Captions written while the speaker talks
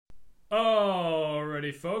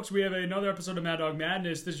Alrighty, folks, we have another episode of Mad Dog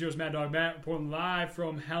Madness. This is yours, Mad Dog Matt, reporting live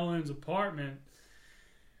from Helen's apartment.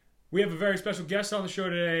 We have a very special guest on the show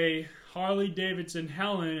today, Harley Davidson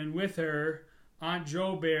Helen, and with her, Aunt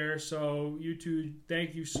Joe Bear. So, you two,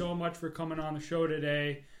 thank you so much for coming on the show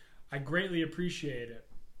today. I greatly appreciate it.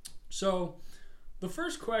 So, the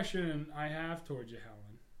first question I have towards you,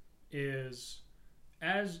 Helen, is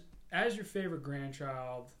as your favorite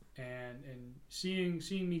grandchild and seeing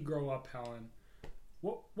me grow up, Helen,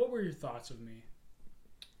 what were your thoughts of me?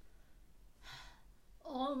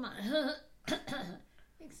 All my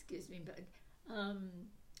excuse me, bud.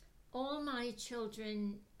 All my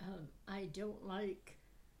children, I don't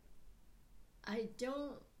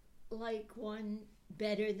like one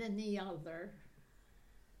better than the other.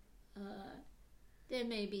 There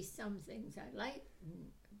may be some things I like,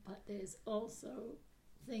 but there's also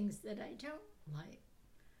things that I don't like.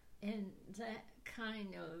 And that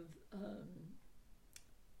kind of,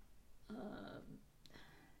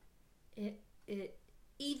 it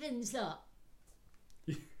evens up.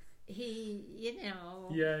 Yeah.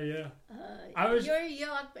 You're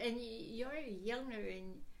young and you're younger,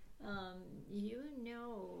 and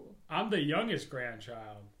I'm the youngest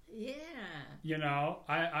grandchild. Yeah.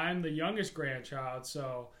 I'm the youngest grandchild,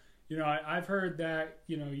 so I've heard that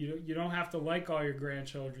you don't have to like all your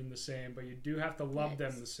grandchildren the same, but you do have to love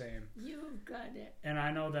them the same. You've got it. And I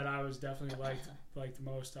know that I was definitely liked the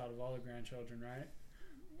most out of all the grandchildren, right?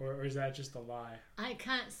 Or is that just a lie? I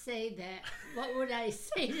can't say that. What would I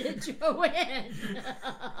say to Joanne?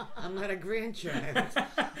 I'm not a grandchild.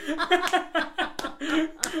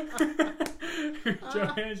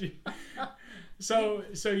 Joanne, so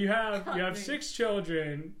you have 6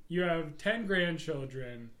 children, you have 10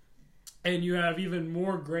 grandchildren, and you have even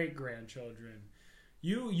more great grandchildren.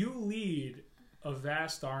 You lead a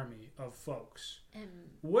vast army of folks. And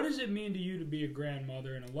what does it mean to you to be a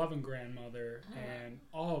grandmother and a loving grandmother and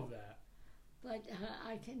all of that? But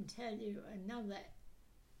I can tell you another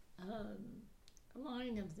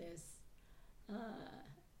line of this.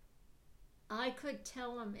 I could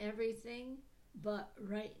tell them everything, but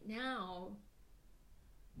right now,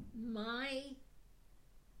 my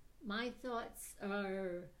thoughts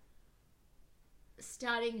are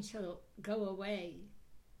starting to go away,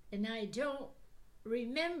 and I don't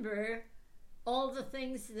remember all the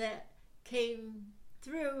things that came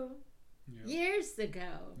through years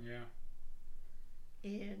ago. Yeah.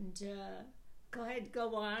 And go ahead,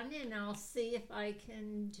 go on, and I'll see if I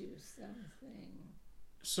can do something.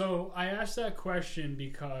 So I asked that question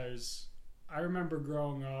because I remember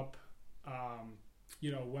growing up,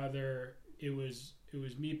 whether it was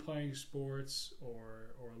me playing sports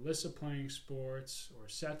or Alyssa playing sports or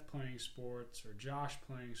Seth playing sports or Josh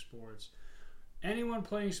playing sports, anyone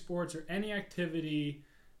playing sports or any activity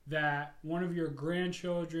that one of your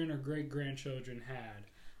grandchildren or great-grandchildren had.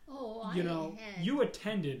 You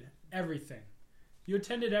attended everything. You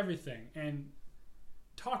attended everything. And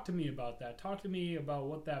talk to me about that. Talk to me about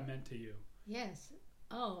what that meant to you. Yes.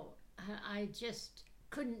 Oh, I just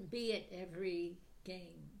couldn't be at every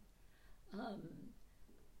game.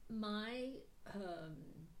 My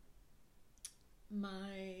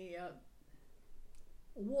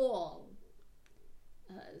wall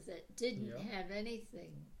that didn't have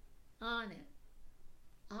anything on it,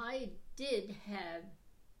 I did have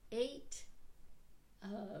 8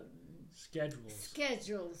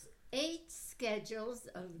 schedules, 8 schedules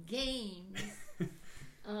of games,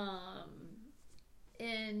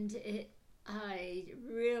 and I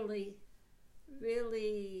really,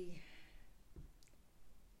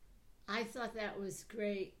 I thought that was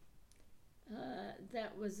great.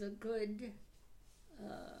 That was a good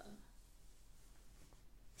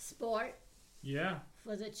sport. Yeah.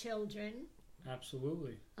 For the children.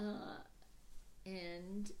 Absolutely.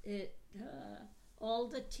 And it all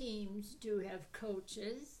the teams do have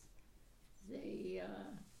coaches. They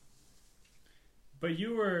But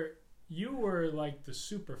you were like the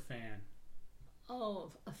super fan.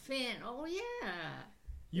 Oh, a fan. Oh yeah.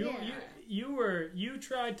 You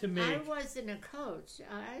tried to make. I wasn't a coach.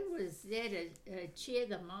 I was there to cheer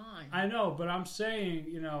them on. I know, but I'm saying,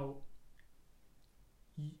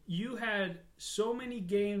 you had so many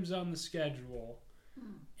games on the schedule,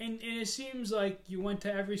 and it seems like you went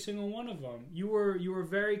to every single one of them. You were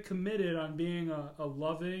very committed on being a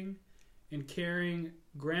loving and caring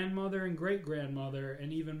grandmother and great grandmother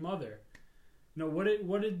and even mother.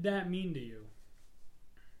 What did that mean to you?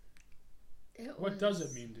 What does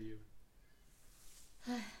it mean to you?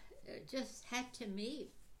 It just had to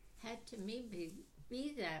me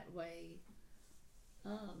be that way.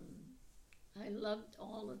 I loved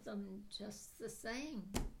all of them just the same.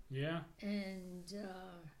 Yeah. And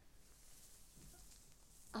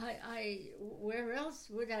where else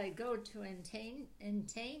would I go to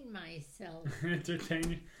entertain myself?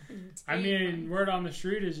 Entertain. I mean, word on the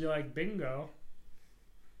street is you like bingo,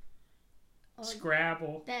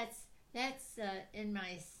 Scrabble. That's in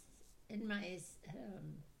my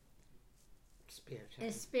spare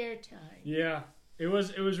time. Yeah, it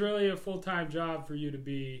was really a full-time job for you to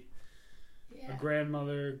be a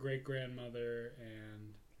grandmother, great grandmother,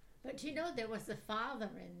 and. But there was a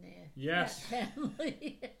father in there. Yes. That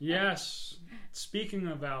family. Yes. Speaking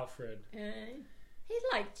of Alfred. He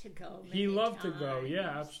liked to go. He loved to go.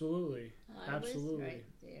 Yeah, absolutely. I was right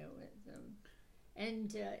there with him.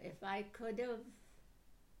 And if I could have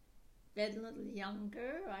been a little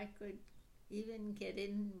younger, I could even get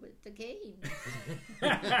in with the game.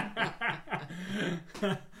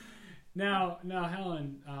 Now,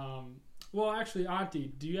 Helen, well, actually,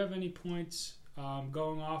 Auntie, do you have any points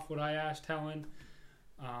going off what I asked Helen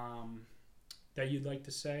that you'd like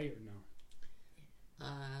to say or no?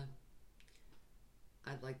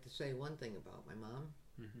 I'd like to say one thing about my mom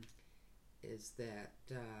is that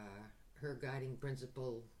her guiding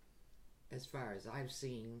principle, as far as I've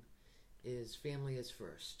seen, is family is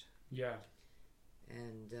first. Yeah.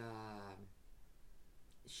 And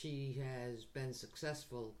she has been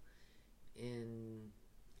successful in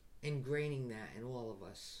ingraining that in all of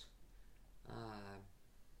us.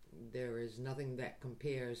 There is nothing that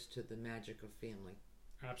compares to the magic of family.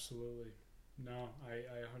 Absolutely. No, I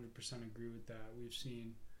 100% agree with that. We've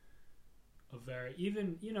seen a very,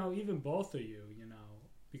 even both of you,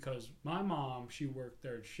 because my mom, she worked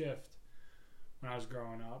third shift when I was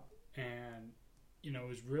growing up, and, it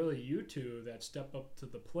was really you two that stepped up to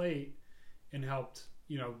the plate and helped,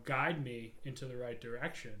 guide me into the right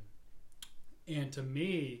direction. And to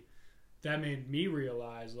me, that made me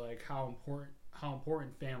realize like how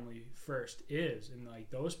important family first is, and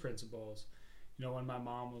like those principles. When my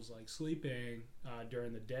mom was like sleeping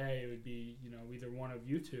during the day, it would be either one of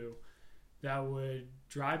you two that would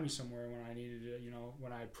drive me somewhere when I needed to,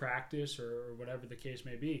 when I practice or whatever the case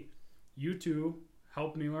may be. You two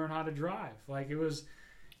helped me learn how to drive. Like it was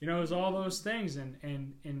all those things, and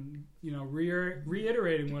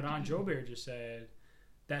reiterating what Aunt Jo Bear just said,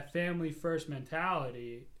 that family first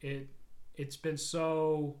mentality. It's been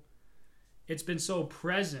so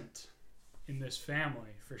present in this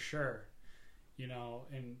family for sure,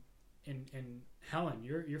 and Helen,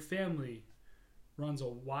 your family runs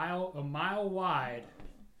a mile wide.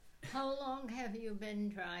 How long have you been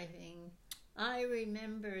driving? I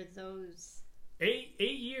remember those 8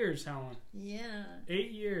 years, Helen. Yeah.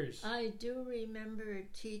 8 years. I do remember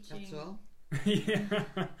teaching. That's all? Yeah.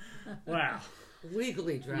 Wow.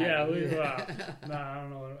 Legally driving. Yeah, legally. Wow. No, I don't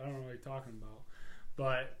know what you're talking about.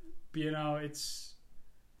 But it's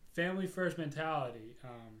family first mentality.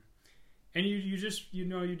 And you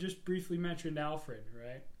just briefly mentioned Alfred,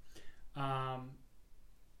 right?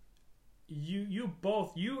 You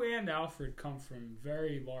and Alfred come from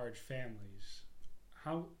very large families.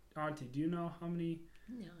 How, Auntie, do you know how many?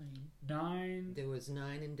 9. 9? There was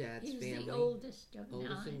 9 in Dad's family. He was the oldest of 9.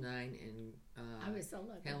 Oldest of 9, and I was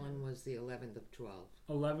 11. Helen was the 11th of 12.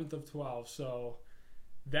 11th of 12. So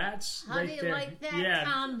that's how right do you there. like that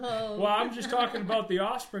combo? Well, I'm just talking about the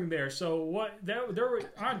offspring there. So what? There were,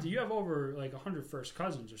 Auntie, you have over like 100 first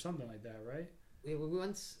cousins or something like that, right? We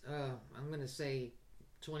once, I'm going to say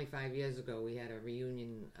 25 years ago, we had a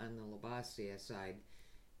reunion on the Labassiere side,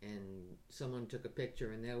 and someone took a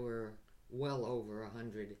picture, and there were well over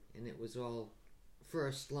 100, and it was all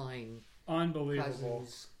first line unbelievable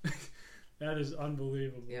cousins. That is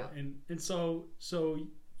unbelievable. Yeah. And so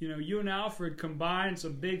you and Alfred combined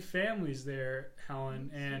some big families there, Helen.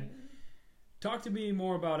 And talk to me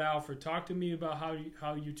more about Alfred. Talk to me about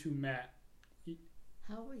how you two met.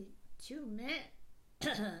 How we two met?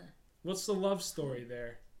 What's the love story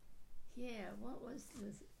there? Yeah, what was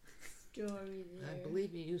the story there? I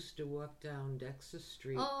believe you used to walk down Dexter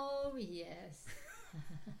Street. Oh, yes.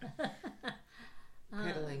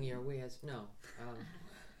 Peddling your wares. No.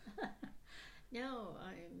 No,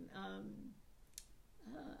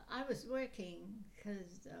 I was working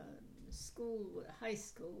because high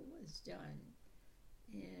school was done,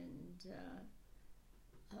 and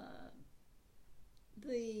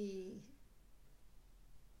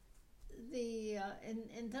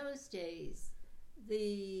in those days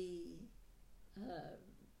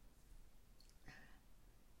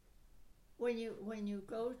when you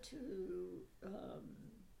go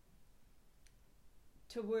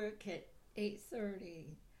to work at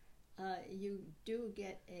 8:30, you do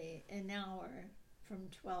get an hour from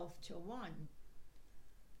 12 to 1,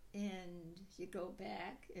 and you go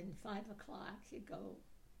back, and 5 o'clock you go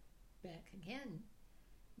back again.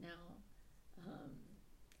 Now,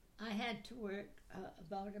 I had to work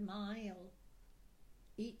about a mile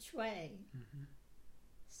each way,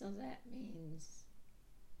 so that means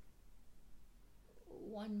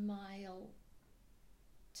 1 mile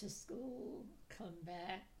to school, come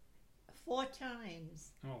back 4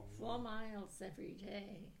 times, 4 miles every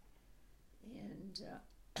day. And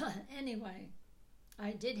anyway,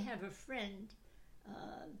 I did have a friend,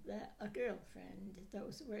 a girlfriend that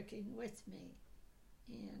was working with me,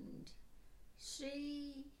 and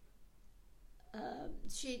she'd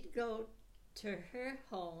go to her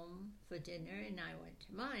home for dinner, and I went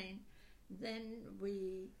to mine. Then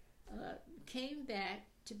we came back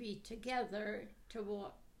to be together to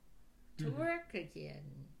walk to work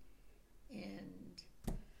again. And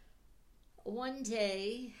one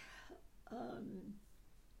day,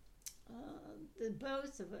 the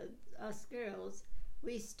both of us girls,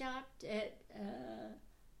 we stopped at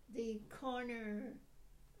the corner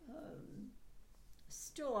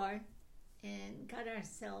store and got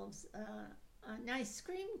ourselves an ice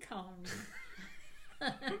cream cone.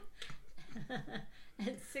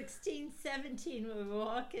 At 16, 17, we were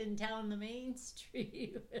walking down the main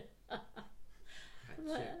street.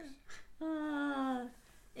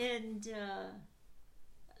 And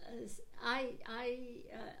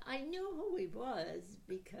I knew who he was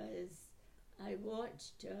because I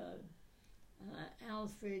watched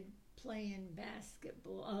Alfred playing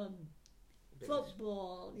basketball,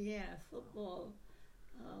 football,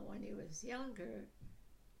 when he was younger.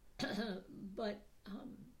 But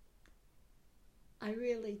I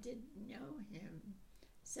really didn't know him.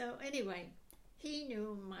 So anyway, he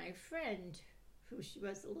knew my friend, who she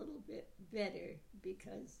was a little bit better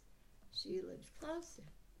because she lived closer.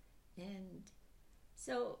 And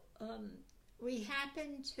so we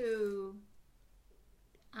happened to,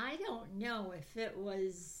 I don't know if it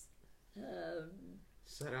was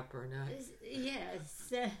set up or not.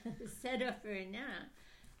 Yes, set up or not.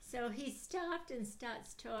 So he stopped and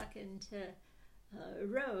starts talking to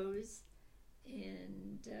Rose,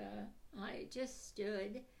 and I just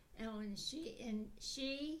stood, and when she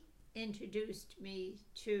introduced me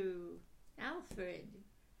to Alfred,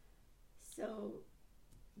 so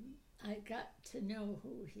I got to know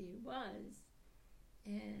who he was.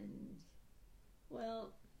 And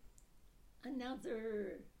well,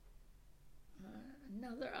 another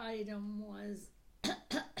item was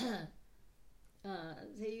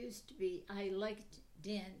there used to be, I liked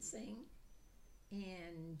dancing,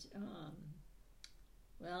 and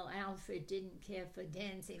well, Alfred didn't care for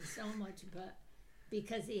dancing so much, but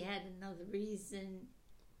because he had another reason,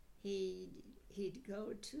 he'd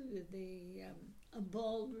go to the a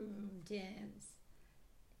ballroom dance.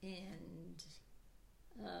 And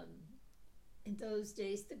in those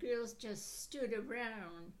days, the girls just stood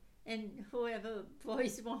around, and whoever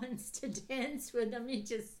boys wants to dance with them,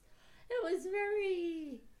 it was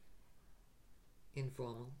very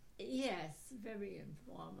informal. Yes, very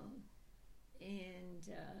informal. And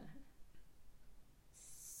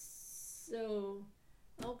so,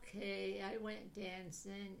 okay, I went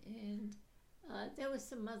dancing, and there were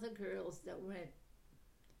some other girls that went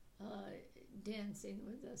dancing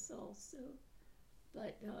with us also.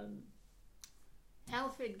 But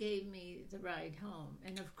Alfred gave me the ride home,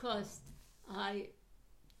 and of course, I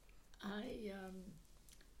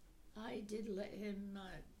did let him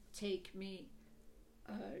take me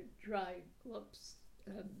drive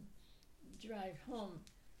home.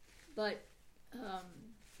 But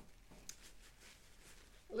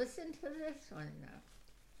listen to this one now.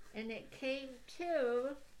 And it came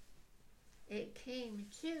to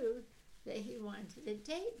that he wanted to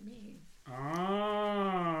date me.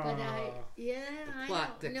 Ah. But I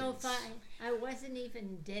don't know if thickens. I wasn't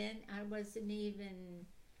even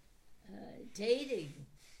dating.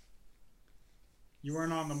 You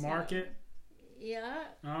weren't on the market? Yeah.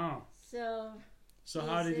 Oh. So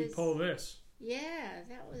how did he pull this? Yeah,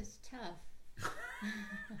 that was tough.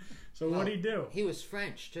 So what did he do? He was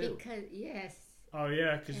French too. Because yes. Oh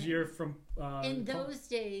yeah, because you're from. In those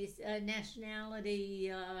days,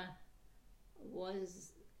 nationality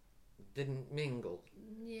was. Didn't mingle.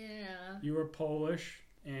 Yeah. You were Polish,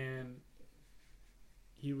 and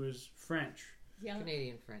he was French. Yeah.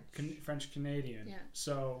 Canadian French. French Canadian. Yeah.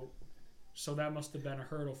 So that must have been a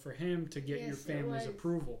hurdle for him to get Yes, your it family's was.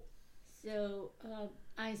 approval. So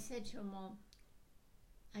I said to him, well,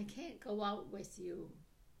 I can't go out with you.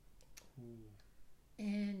 Ooh.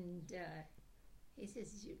 And he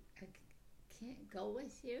says, I can't go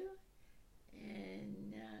with you?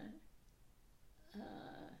 And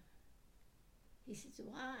He says,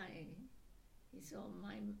 why? He said, oh,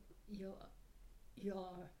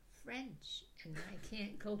 you're French, and I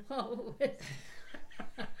can't go forward.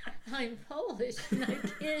 I'm Polish, and I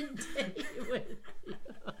can't date with you.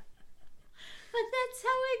 But that's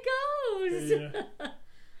how it goes. Yeah.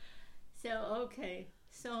 So, okay.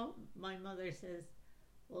 So my mother says,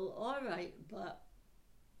 well, all right, but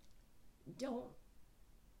don't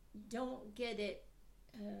get it.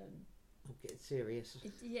 Don't get serious.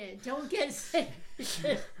 Yeah, don't get sick.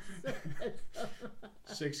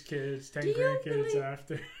 6 kids, 10 Do you grandkids believe-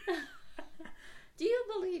 after. Do you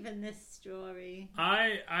believe in this story?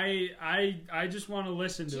 I just want to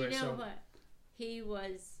listen to Do you it. know So what? He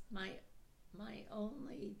was my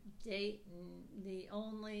only date and the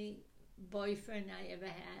only boyfriend I ever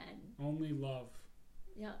had. only love.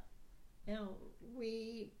 Yeah. And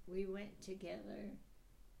we went together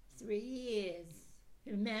 3 years.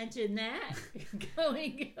 Imagine that.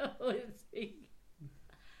 going over 3.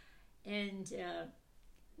 And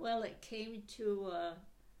well, it came to a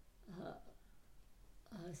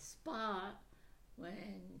spot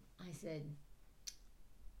when I said,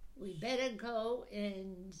 we better go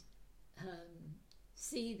and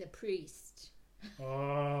see the priest.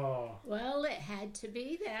 Oh. Well, it had to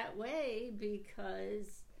be that way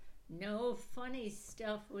because no funny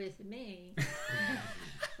stuff with me.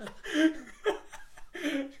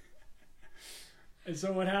 And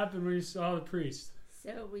so what happened when you saw the priest?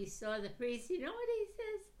 So we saw the priest. You know what he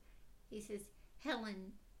says? He says,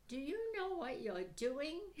 Helen, do you know what you're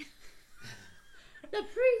doing? The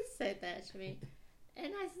priest said that to me.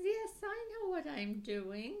 And I said, yes, I know what I'm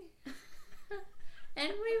doing. And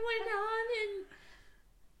we went on,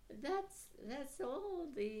 and that's all.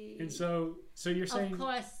 And so you're saying, of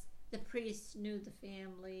course, the priest knew the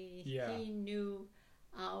family. Yeah. He knew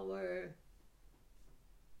our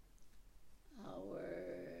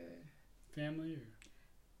family,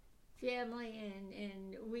 family,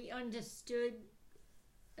 and we understood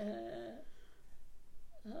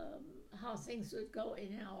how things would go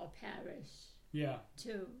in our parish yeah,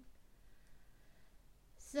 too.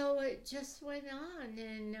 So it just went on,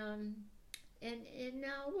 and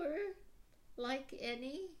now we're like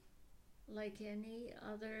any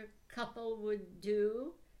other couple would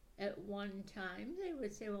do. At one time, they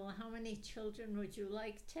would say, "Well, how many children would you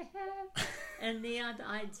like to have?" And the other,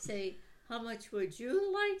 I'd say, "How much would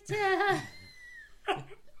you like to have?"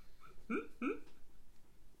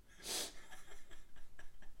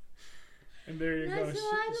 and there you go, That's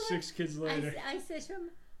what 6 kids later. I said to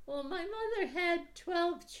him, well, my mother had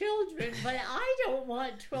 12 children, but I don't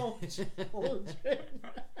want 12 children.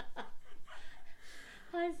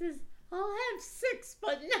 I says, I'll have 6,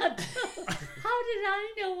 but not 12. How did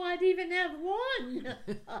I know I'd even have 1?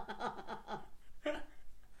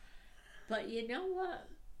 But you know what?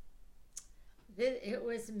 It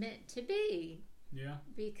was meant to be. Yeah.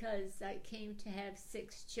 Because I came to have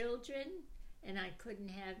 6 children, and I couldn't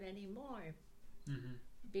have any more. Mm-hmm.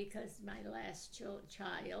 Because my last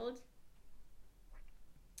child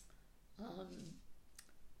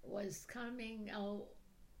was coming out.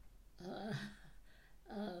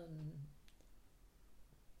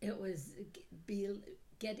 It was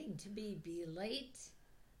getting to be late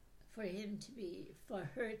for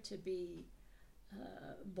her to be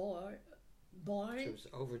born. It was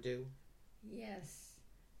overdue. Yes.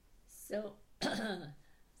 So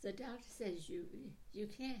the doctor says you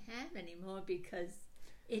can't have any more because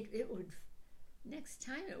it would, next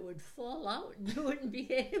time it would fall out and you wouldn't be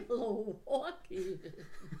able to walk even.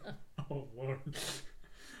 Oh Lord.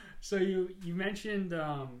 So you mentioned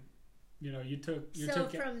you took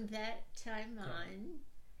from that time on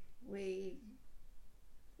we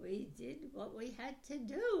did what we had to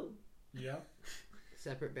do. Yep.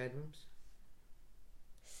 Separate bedrooms?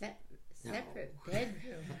 Separate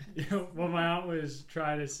bedroom. You know, what my aunt was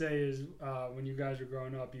trying to say is when you guys were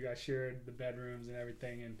growing up, you guys shared the bedrooms and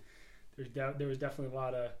everything, and there was definitely a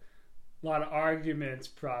lot of arguments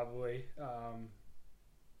probably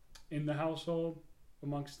in the household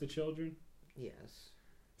amongst the children. Yes.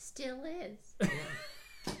 Still is.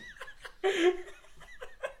 Yeah.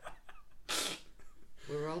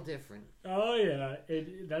 We're all different. Oh yeah,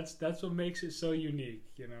 that's what makes it so unique,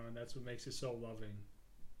 you know, and that's what makes it so loving.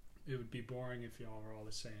 It would be boring if y'all were all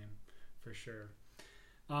the same, for sure.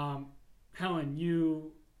 Helen,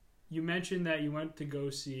 you mentioned that you went to go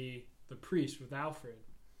see the priest with Alfred.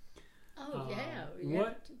 Oh yeah, we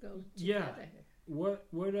have to go together.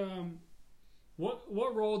 Yeah.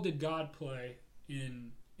 What role did God play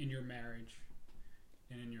in your marriage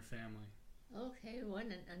and in your family? Okay,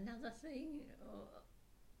 another thing.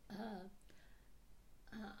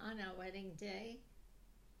 On our wedding day,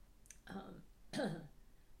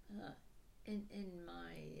 in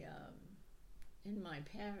my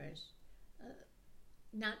parish,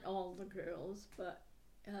 not all the girls, but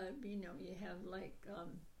you have like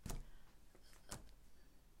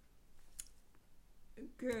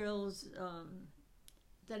girls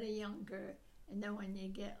that are younger, and then when you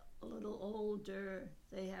get a little older,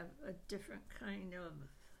 they have a different kind of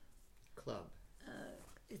Club.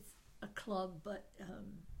 It's a club, but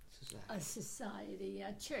Society. a society,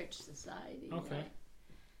 a church society. Okay. Right?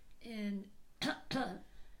 And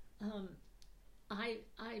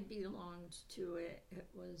I belonged to it. It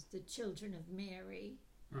was the Children of Mary.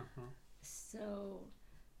 Uh-huh. So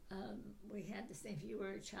we had the same. If you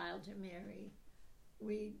were a child of Mary,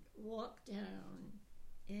 we'd walk down,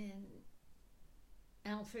 and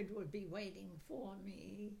Alfred would be waiting for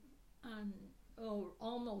me on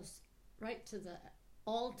almost right to the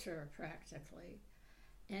altar practically,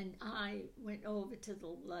 and I went over to the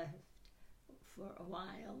left for a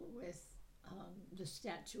while with the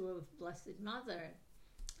statue of Blessed Mother,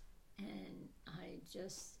 and I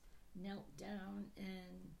just knelt down,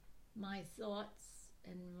 and my thoughts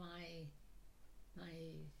and my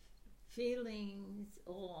feelings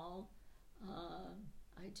all,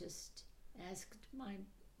 I just asked my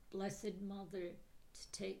Blessed Mother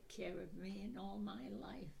to take care of me in all my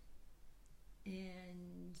life.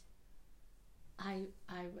 And I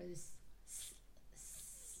was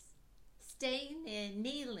staying there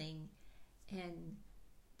kneeling, and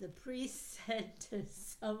the priest said to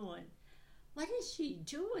someone, "What is she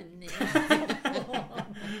doing there?"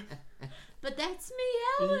 But that's me,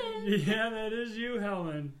 Helen. Yeah, that is you,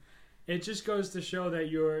 Helen. It just goes to show that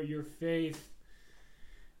your faith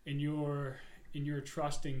and your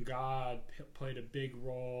trust in God played a big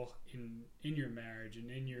role in your marriage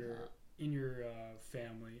and in your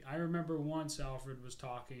family. I remember once Alfred was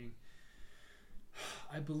talking.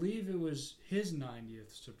 I believe it was his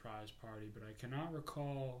 90th surprise party, but I cannot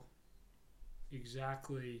recall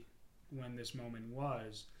exactly when this moment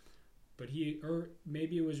was. But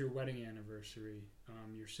maybe it was your wedding anniversary,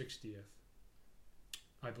 your 60th,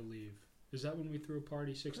 I believe. Is that when we threw a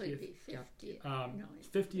party? 60th? Could be 50th. No,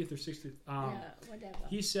 50th or 60th. yeah, whatever.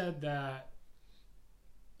 He said that,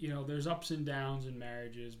 there's ups and downs in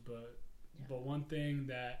marriages, but one thing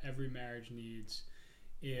that every marriage needs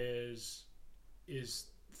is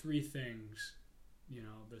three things,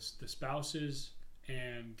 the spouses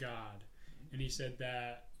and God. And he said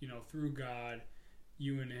that, through God,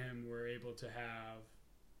 you and him were able to have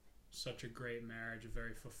such a great marriage, a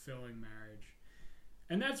very fulfilling marriage.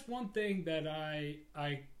 And that's one thing that I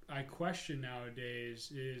question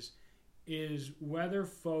nowadays is whether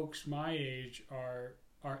folks my age are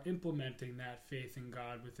implementing that faith in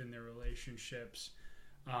God within their relationships.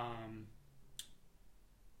 I'm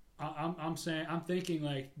thinking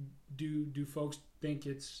like, do folks think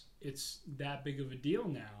it's that big of a deal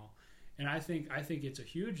now? And I think it's a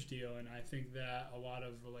huge deal, and I think that a lot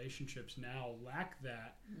of relationships now lack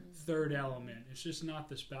that third element. It's just not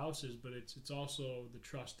the spouses, but it's also the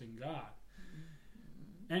trust in God.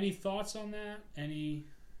 Any thoughts on that? Auntie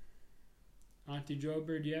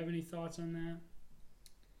Jober, do you have any thoughts on that?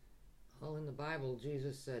 Well, in the Bible,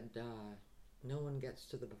 Jesus said, no one gets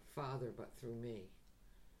to the Father but through me.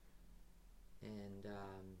 And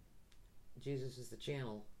Jesus is the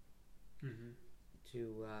channel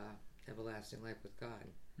to everlasting life with God.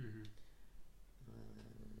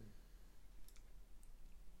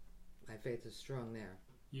 My faith is strong there.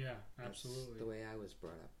 Yeah, absolutely. That's the way I was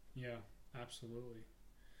brought up. Yeah, absolutely.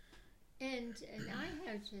 And I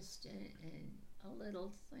have just a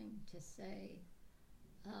little thing to say.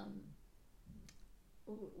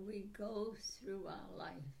 We go through our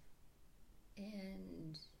life,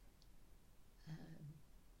 and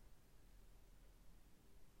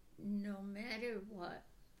no matter what,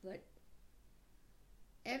 but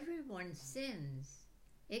everyone sins.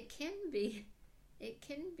 It can be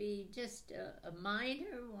just a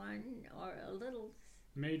minor one or a little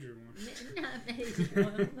major one. Not major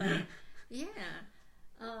one, but yeah.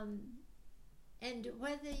 And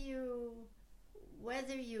whether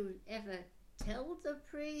you ever tell the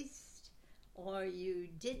priest or you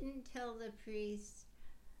didn't tell the priest,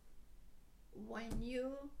 when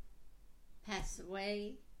you pass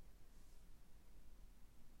away,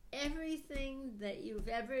 everything that you've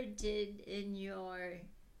ever did in your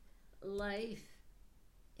life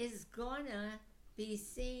is gonna be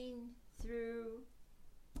seen through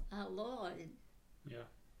our Lord. Yeah.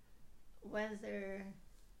 Whether,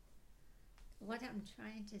 what I'm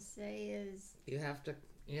trying to say is, you have to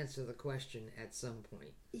answer the question at some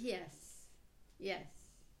point. Yes.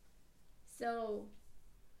 So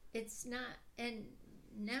it's not, and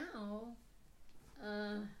now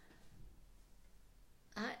I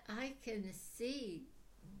can see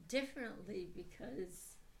differently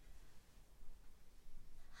because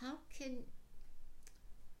how can,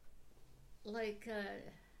 like,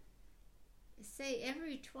 say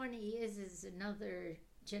every 20 years is another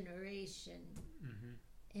generation,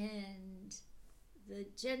 and the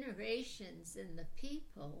generations and the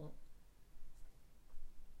people,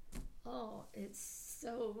 it's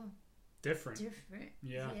so Different.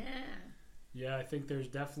 Yeah. Yeah, I think there's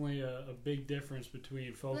definitely a big difference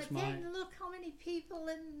between folks' But mind. then look how many people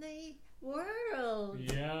in the world.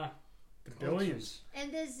 Yeah, the billions.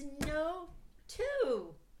 And there's no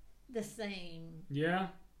two the same. Yeah,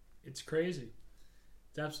 it's crazy.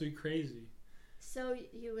 It's absolutely crazy. So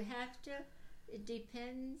you have to, it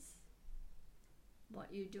depends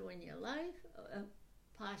what you do in your life,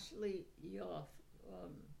 partially your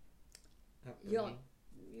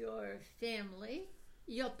family,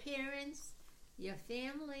 your parents, your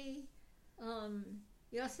family,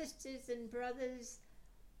 your sisters and brothers,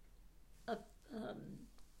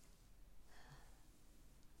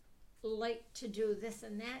 like to do this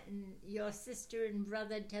and that, and your sister and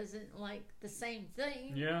brother doesn't like the same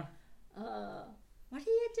thing. Yeah. What do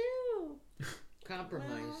you do?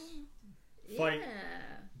 Compromise. Well, Fight.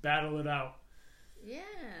 Yeah. Battle it out. Yeah.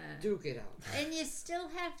 Duke it out. And you still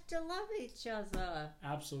have to love each other.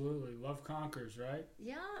 Absolutely. Love conquers, right?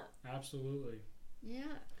 Yeah. Absolutely.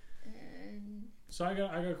 Yeah. And So I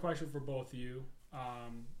got a question for both of you.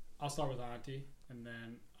 I'll start with Auntie, and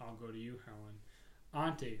then I'll go to you, Helen.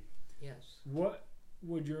 Auntie, Yes. what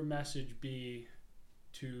would your message be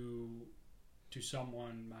to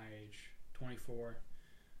someone my age, 24?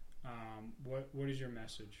 What is your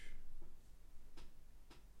message?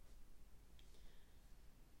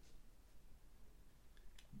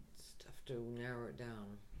 It's tough to narrow it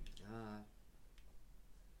down.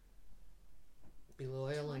 Be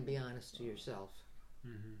loyal and be honest to yourself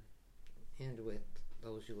and with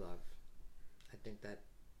those you love. I think that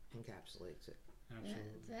encapsulates it.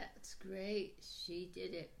 Absolutely. that's great. She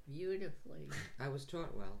did it beautifully. I was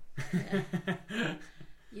taught well.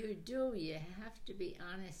 You do. You have to be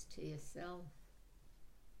honest to yourself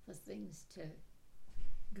for things to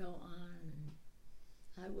go on.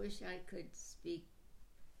 I wish I could speak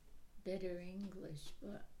better English,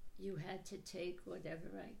 but you had to take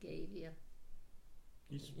whatever I gave you.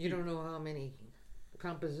 You don't know how many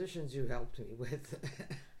compositions you helped me with.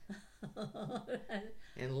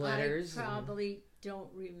 And letters. I probably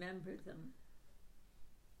don't remember them.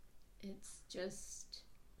 It's just...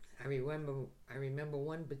 I remember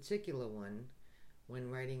one particular one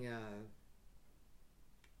when writing a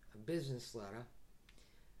business letter.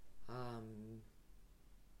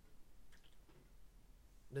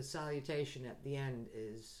 The salutation at the end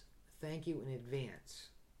is "Thank you in advance,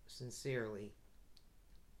 sincerely."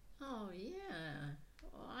 Oh, yeah.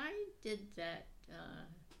 Well, I did that.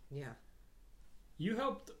 Yeah. You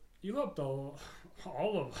helped all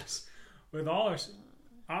of us with all our.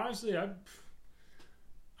 Honestly,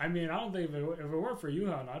 I mean, I don't think if it weren't for you,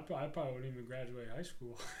 Helen, I probably wouldn't even graduate high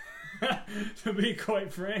school. To be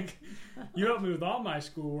quite frank, you helped me with all my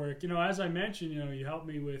schoolwork. You know, as I mentioned, you helped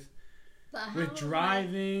me with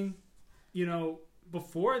driving.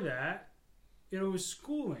 Before that, it was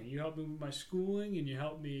schooling. You helped me with my schooling, and you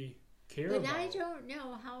helped me care But about. I don't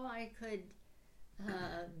know how I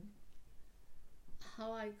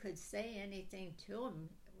could say anything to him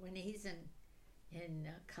when he's in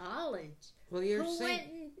college. Well, you're Who Saint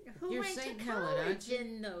went Saint to Helen, aren't college you?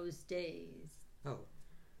 in those days? Oh,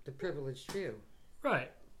 the privileged few.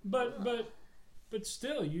 Right, but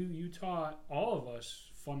still, you taught all of us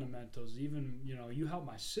fundamentals. Even you helped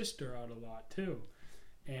my sister out a lot too,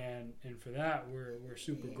 and for that we're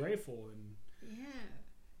super grateful. And Yeah,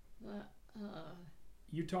 but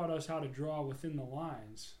you taught us how to draw within the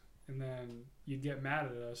lines, and then you'd get mad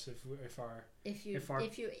at us if you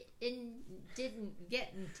didn't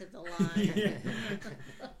get into the line. Yeah.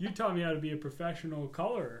 You taught me how to be a professional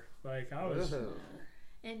colorer. Like I was. Whoa.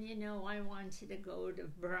 And I wanted to go to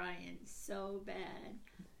Bryant so bad,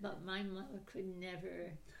 but my mother could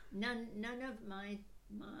never. None of my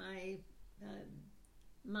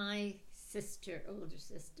older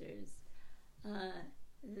sisters,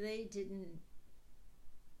 they didn't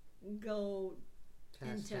go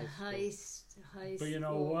into high school. But you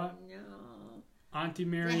know what? No. Auntie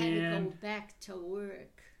They had Marianne, to go back to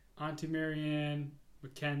work. Auntie Marianne,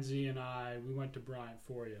 Mackenzie, and we went to Bryant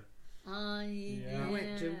for you. Yeah. I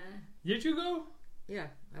went to. Did you go? Yeah,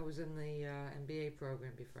 I was in the MBA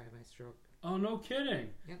program before I had my stroke. Oh, no kidding.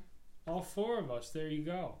 Yeah. All four of us. There you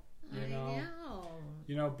go. I know.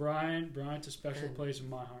 Bryant's a special And place in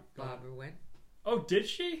my heart. Go ahead. Barbara went. Oh, did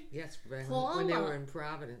she? Yes, when they Paula. were in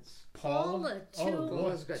Providence. Paula, Oh, two,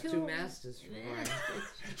 Paula's got two two masters from Ryan.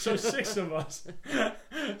 So 6 of us.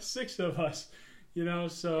 6 of us. You know,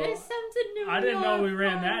 so There's something new. I didn't know we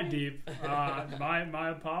ran that deep. My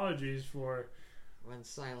apologies for. Run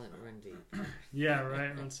silent, run deep. Yeah,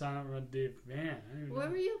 right. Run silent, run deep. Man, I didn't Where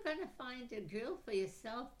know. were you gonna find a girl for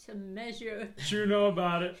yourself to measure? You know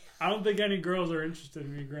about it. I don't think any girls are interested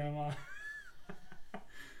in me, Grandma.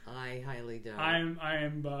 I highly doubt. I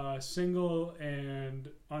am single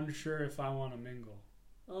and unsure if I want to mingle.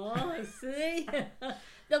 Oh, I see.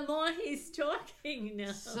 The more he's talking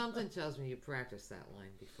now. Something tells me you practiced that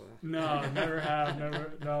line before. No, never have,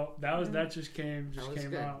 never. No, that just came That was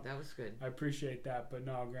came good. out. That was good. I appreciate that, but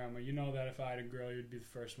no, Grandma, you know that if I had a girl, you'd be the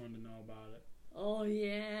first one to know about it. Oh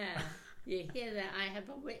yeah, you hear that? I have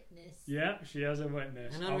a witness. Yeah, she has a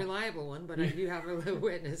witness. An unreliable one, but I do have a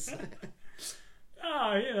witness.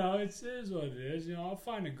 You know, it is what it is. You know, I'll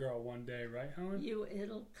find a girl one day, right, Helen?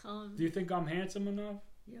 It'll come. Do you think I'm handsome enough?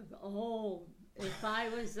 Oh, if I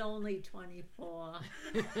was only 24.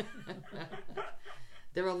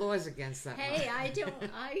 There are laws against that. Hey, I don't.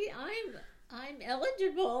 I'm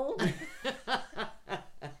eligible.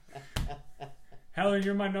 Helen,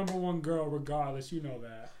 you're my number one girl, regardless. You know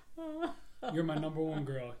that. You're my number one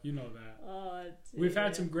girl. You know that. Oh, We've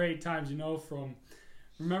had some great times, you know, from...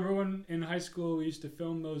 Remember when in high school we used to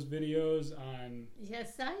film those videos on...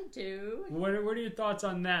 Yes, I do. What are your thoughts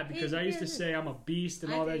on that? Because I used to say I'm a beast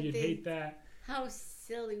and all that. You'd hate that. How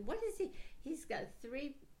silly. What is he? He's got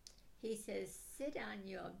 3... He says, sit on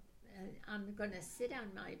your... I'm going to sit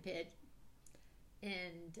on my bed.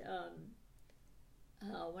 And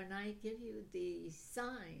when I give you the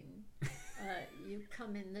sign, you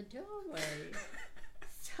come in the doorway.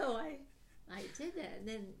 So I did that. And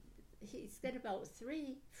then he's got about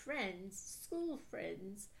 3 friends, school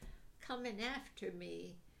friends, coming after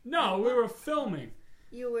me. No, we were filming.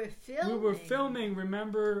 You were filming? We were filming,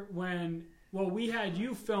 remember when... Well, we had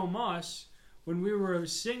you film us when we were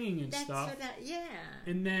singing and stuff. Yeah.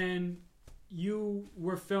 And then you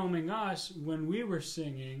were filming us when we were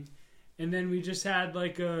singing. And then we just had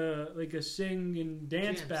like a sing and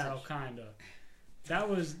dance Jam battle, session. kind of. That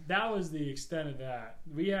was the extent of that.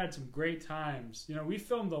 We had some great times. You know, we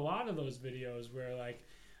filmed a lot of those videos where, like,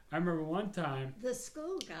 I remember one time. The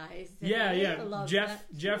school guys. Yeah. loved Jeff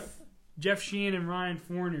that Sheen and Ryan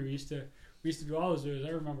Forner used to do all those videos. I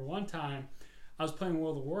remember one time I was playing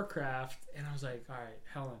World of Warcraft and I was like, all right,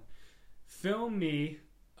 Helen, film me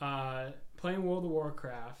playing World of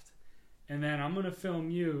Warcraft, and then I'm gonna film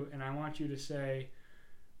you, and I want you to say,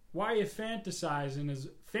 why are you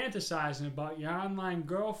fantasizing about your online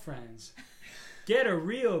girlfriends? Get a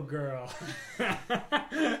real girl.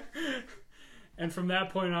 And from that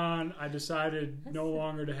point on, I decided no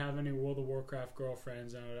longer to have any World of Warcraft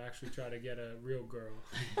girlfriends, and I would actually try to get a real girl.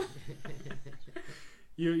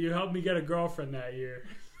 You helped me get a girlfriend that year.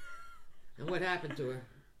 And what happened to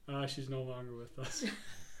her? She's no longer with us.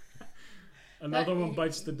 Another one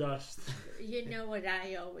bites the dust. You know what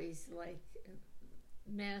I always like,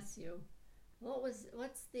 Matthew? What's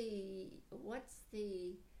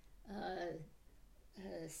the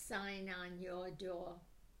sign on your door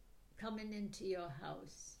coming into your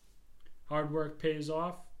house? Hard work pays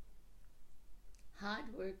off.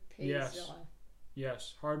 Hard work pays Yes. off.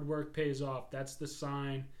 Yes, hard work pays off. That's the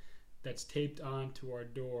sign that's taped onto our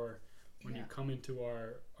door when you come into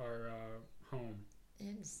our home.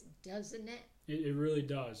 And doesn't it? It really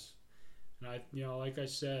does. And like I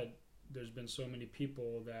said, there's been so many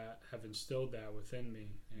people that have instilled that within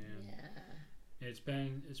me, and it's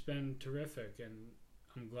been terrific. And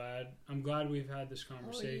I'm glad we've had this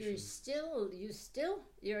conversation. Oh,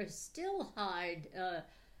 you're still hard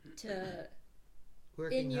to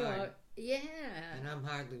Working hard. Yeah. And I'm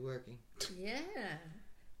hardly working. Yeah,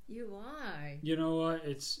 you are. You know what?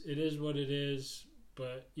 It is what it is.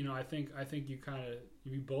 But I think you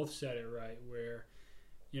both said it right. Where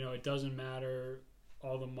it doesn't matter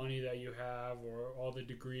all the money that you have or all the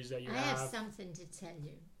degrees that you I have. have something to tell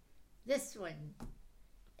you. This one,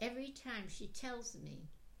 every time she tells me,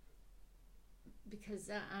 because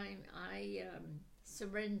I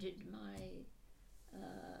surrendered my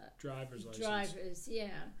Driver's license. drivers,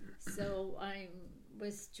 so I'm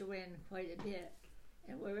with Joanne quite a bit,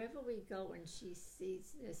 and wherever we go and she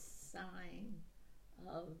sees this sign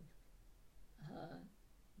of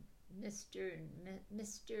Mr.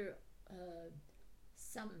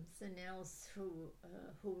 Something else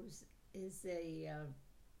who's is a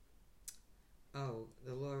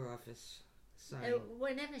the law office sign.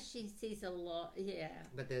 whenever she sees a law,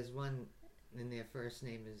 But there's one, and their first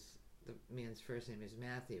name is, the man's first name is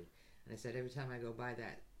Matthew. And I said, every time I go by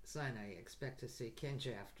that sign, I expect to see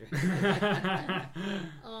Kinshafter.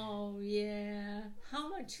 Oh yeah. How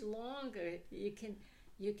much longer you can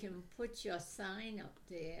put your sign up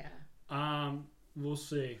there? We'll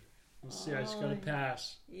see. We'll see. I just gotta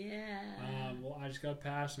pass. Yeah. Well, I just gotta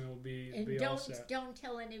pass, and we'll be and all set. don't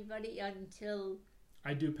tell anybody until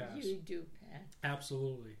I do pass. you do pass.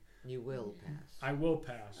 Absolutely. You will pass. I will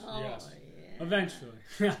pass. Oh, yes. yeah. Eventually.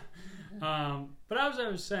 But as I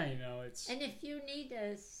was saying, it's. And if you need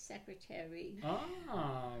a secretary,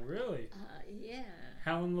 Oh, really? yeah.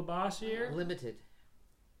 Helen Labossiere? Limited.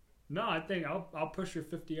 No, I think I'll push her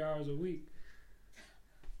 50 hours a week.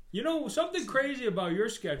 You know, something crazy about your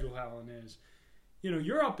schedule, Helen, is,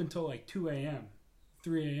 you're up until like 2 a.m.,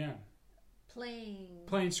 3 a.m.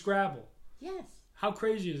 Playing Scrabble. Yes. How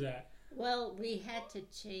crazy is that? Well, we had to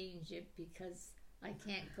change it because I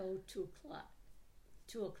can't go 2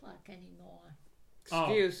 o'clock anymore.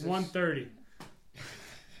 Excuses. 1:30.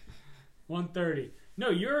 1:30. No,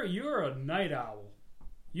 you're a night owl.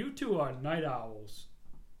 You two are night owls.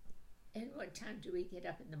 And what time do we get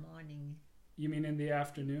up in the morning? You mean in the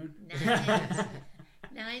afternoon?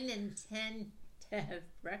 9 and 10 to have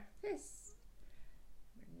breakfast.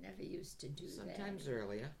 We never used to do that. Sometimes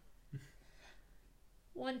earlier.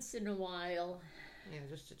 Once in a while. Yeah,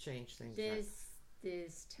 just to change things up.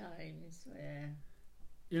 There's times where...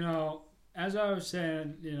 As I was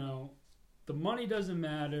saying, the money doesn't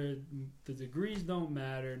matter, the degrees don't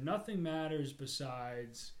matter, nothing matters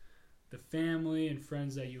besides the family and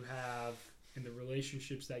friends that you have, and the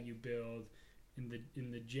relationships that you build, in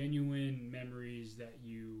the genuine memories that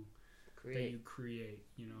you create.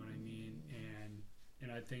 You know what I mean?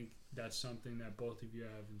 And I think that's something that both of you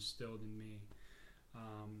have instilled in me.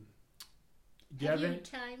 Have you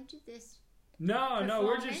timed this? No,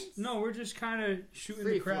 we're just kind of shooting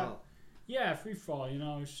Free the crap. flow. Yeah, free fall.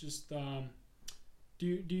 It's just.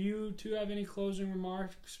 Do you two have any closing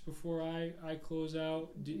remarks before I close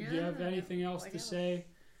out? Do you have anything else to say?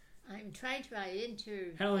 I'm trying to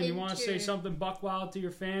Helen, you want to say something buck wild to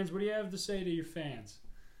your fans? What do you have to say to your fans?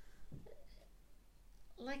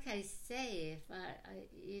 Like I say,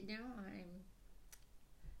 if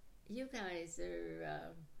you guys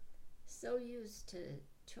are so used to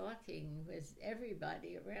talking with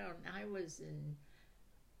everybody around. I was in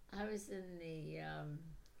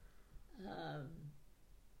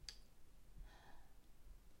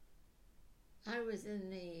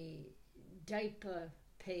the diaper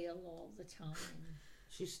pail all the time.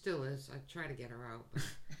 She still is. I try to get her out.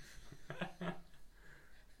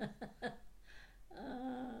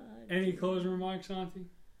 Any closing remarks, Auntie?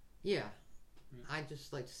 Yeah. I'd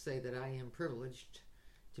just like to say that I am privileged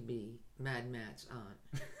to be Mad Matt's aunt.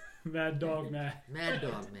 Mad Dog Matt. Mad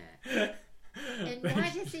Dog Matt. And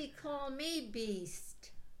why does he call me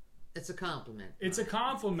Beast? It's a compliment. It's a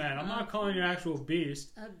compliment. I'm not calling you actual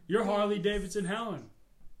beast. You're beast. Harley Davidson Helen.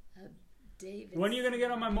 Davidson. When are you going to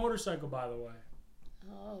get on my motorcycle, by the way?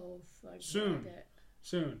 Oh, forget Soon. it.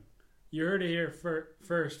 Soon. You heard it here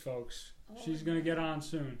first, folks. Oh, She's going to get on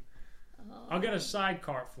soon. Oh. I'll get a side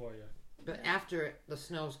cart for you. But after the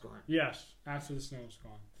snow's gone. Yes, after the snow's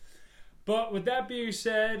gone. But with that being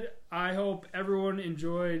said, I hope everyone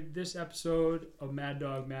enjoyed this episode of Mad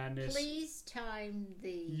Dog Madness. Please time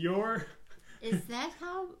the... Is that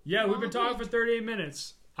how... Yeah, we've been talking for 38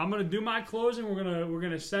 minutes. I'm going to do my closing. We're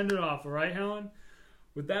gonna send it off. All right, Helen?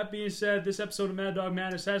 With that being said, this episode of Mad Dog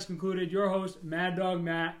Madness has concluded. Your host, Mad Dog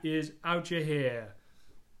Matt, is out your hair.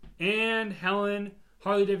 And Helen,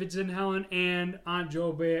 Harley Davidson Helen, and Aunt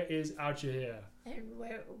Joe Bear is out your hair. And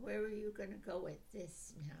where are you going to go with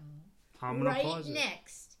this now? I'm going to pause it. Right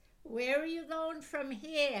next. Where are you going from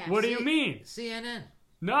here? What do you mean? CNN.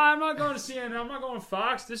 No, I'm not going to CNN. I'm not going to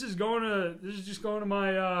Fox. This is just going to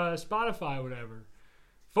my Spotify or whatever.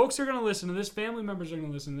 Folks are going to listen to this. Family members are going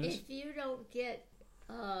to listen to this. If you don't get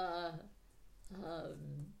the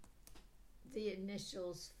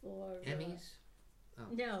initials for... Emmys? Oh.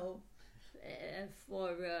 No.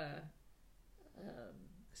 For...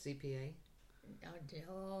 CPA? No.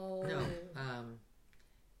 No.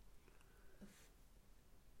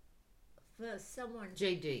 For someone...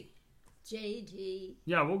 JD.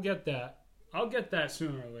 Yeah, we'll get that. I'll get that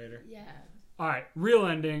sooner or later. Yeah. All right, real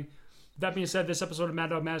ending. That being said, this episode of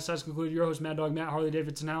Mad Dog Madness has concluded. Your host, Mad Dog Matt, Harley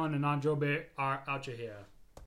Davidson Allen, and Aunt Joe Bay are out your hair.